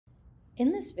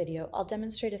In this video, I'll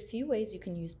demonstrate a few ways you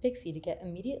can use Pixie to get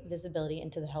immediate visibility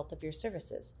into the health of your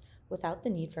services without the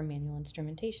need for manual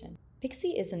instrumentation.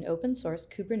 Pixie is an open-source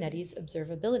Kubernetes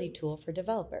observability tool for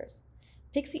developers.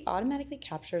 Pixie automatically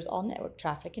captures all network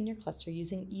traffic in your cluster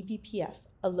using eBPF,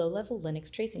 a low-level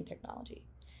Linux tracing technology.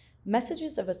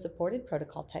 Messages of a supported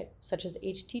protocol type, such as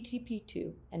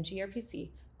HTTP2 and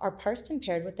gRPC, are parsed and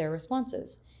paired with their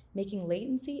responses, making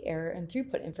latency, error, and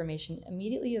throughput information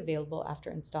immediately available after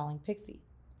installing Pixie.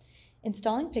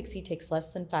 Installing Pixie takes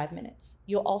less than 5 minutes.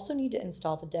 You'll also need to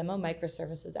install the demo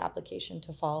microservices application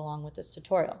to follow along with this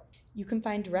tutorial. You can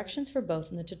find directions for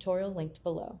both in the tutorial linked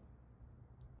below.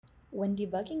 When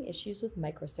debugging issues with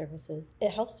microservices,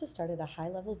 it helps to start at a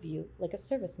high-level view, like a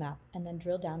service map, and then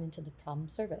drill down into the problem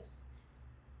service.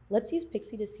 Let's use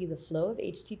Pixie to see the flow of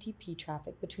HTTP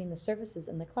traffic between the services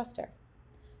in the cluster.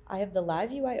 I have the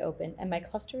live UI open, and my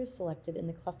cluster is selected in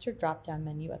the cluster drop-down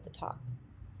menu at the top.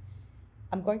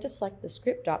 I'm going to select the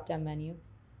script drop-down menu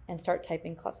and start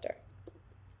typing cluster,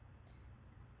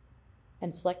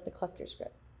 and select the cluster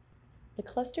script. The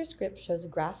cluster script shows a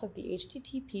graph of the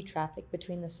HTTP traffic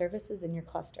between the services in your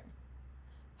cluster.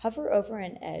 Hover over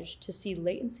an edge to see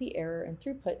latency, error, and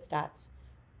throughput stats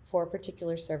for a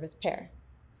particular service pair.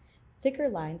 Thicker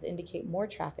lines indicate more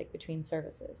traffic between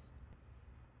services.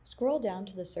 Scroll down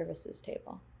to the services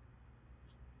table.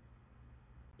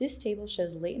 This table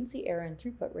shows latency, error, and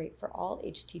throughput rate for all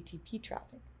HTTP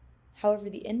traffic. However,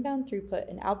 the inbound throughput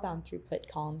and outbound throughput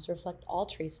columns reflect all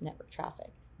trace network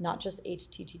traffic, not just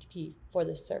HTTP for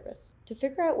this service. To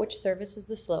figure out which service is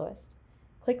the slowest,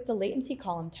 click the latency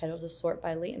column title to sort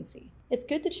by latency. It's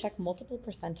good to check multiple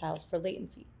percentiles for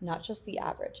latency, not just the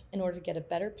average, in order to get a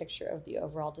better picture of the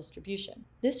overall distribution.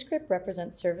 This script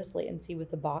represents service latency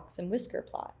with a box and whisker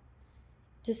plot.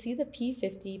 To see the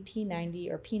P50, P90,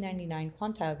 or P99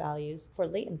 quantile values for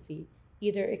latency,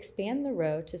 either expand the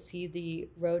row to see the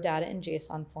row data in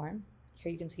JSON form,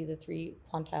 here you can see the 3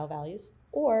 quantile values,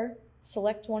 or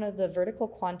select one of the vertical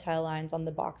quantile lines on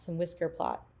the box and whisker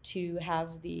plot to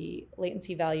have the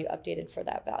latency value updated for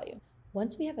that value.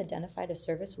 Once we have identified a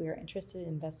service we are interested in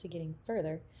investigating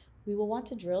further, we will want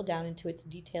to drill down into its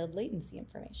detailed latency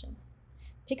information.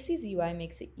 Pixie's UI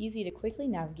makes it easy to quickly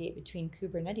navigate between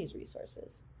Kubernetes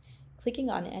resources. Clicking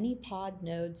on any pod,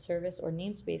 node, service, or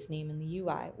namespace name in the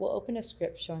UI will open a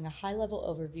script showing a high-level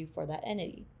overview for that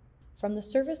entity. From the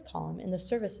service column in the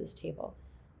services table,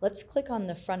 let's click on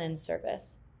the front-end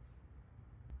service.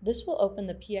 This will open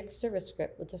the PX service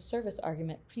script with a service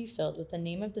argument pre-filled with the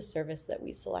name of the service that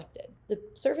we selected. The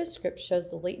service script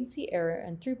shows the latency, error,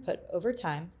 and throughput over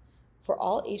time for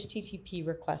all HTTP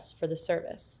requests for the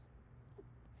service.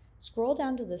 Scroll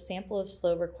down to the sample of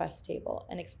slow requests table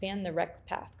and expand the rec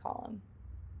path column.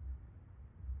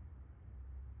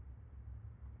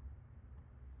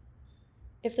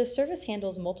 If the service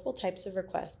handles multiple types of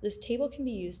requests, this table can be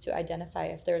used to identify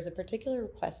if there is a particular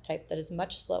request type that is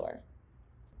much slower.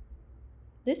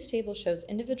 This table shows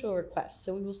individual requests,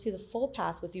 so we will see the full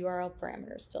path with URL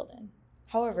parameters filled in.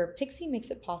 However, Pixie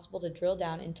makes it possible to drill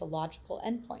down into logical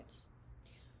endpoints.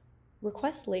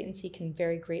 Request latency can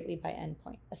vary greatly by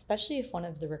endpoint, especially if one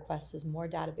of the requests is more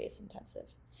database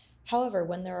intensive. However,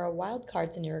 when there are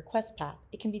wildcards in your request path,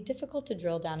 it can be difficult to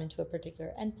drill down into a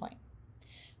particular endpoint.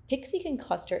 Pixie can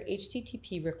cluster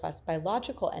HTTP requests by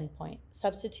logical endpoint,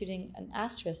 substituting an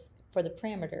asterisk for the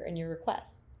parameter in your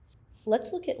request.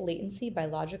 Let's look at latency by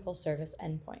logical service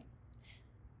endpoint.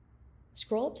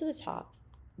 Scroll up to the top.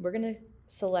 We're going to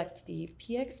select the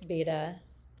PX beta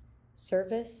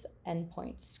service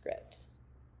endpoint script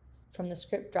from the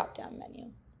script drop-down menu.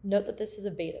 Note that this is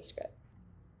a beta script.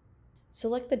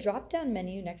 Select the drop-down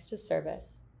menu next to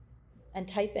service and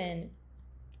type in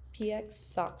px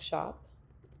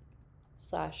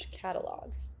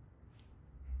sockshop/catalog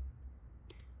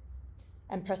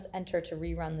and press enter to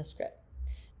rerun the script.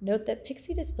 Note that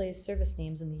Pixie displays service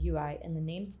names in the UI in the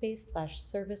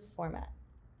namespace/service format.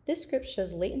 This script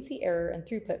shows latency, error, and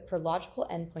throughput per logical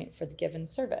endpoint for the given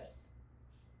service.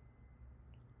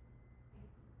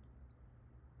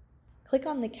 Click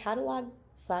on the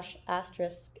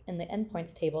catalog/asterisk in the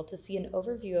endpoints table to see an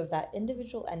overview of that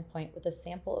individual endpoint with a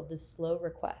sample of the slow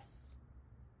requests.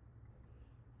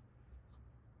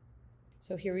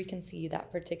 So here we can see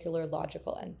that particular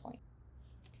logical endpoint.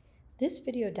 This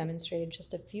video demonstrated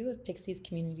just a few of Pixie's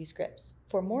community scripts.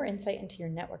 For more insight into your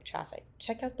network traffic,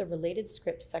 check out the related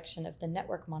scripts section of the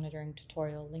network monitoring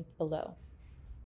tutorial linked below.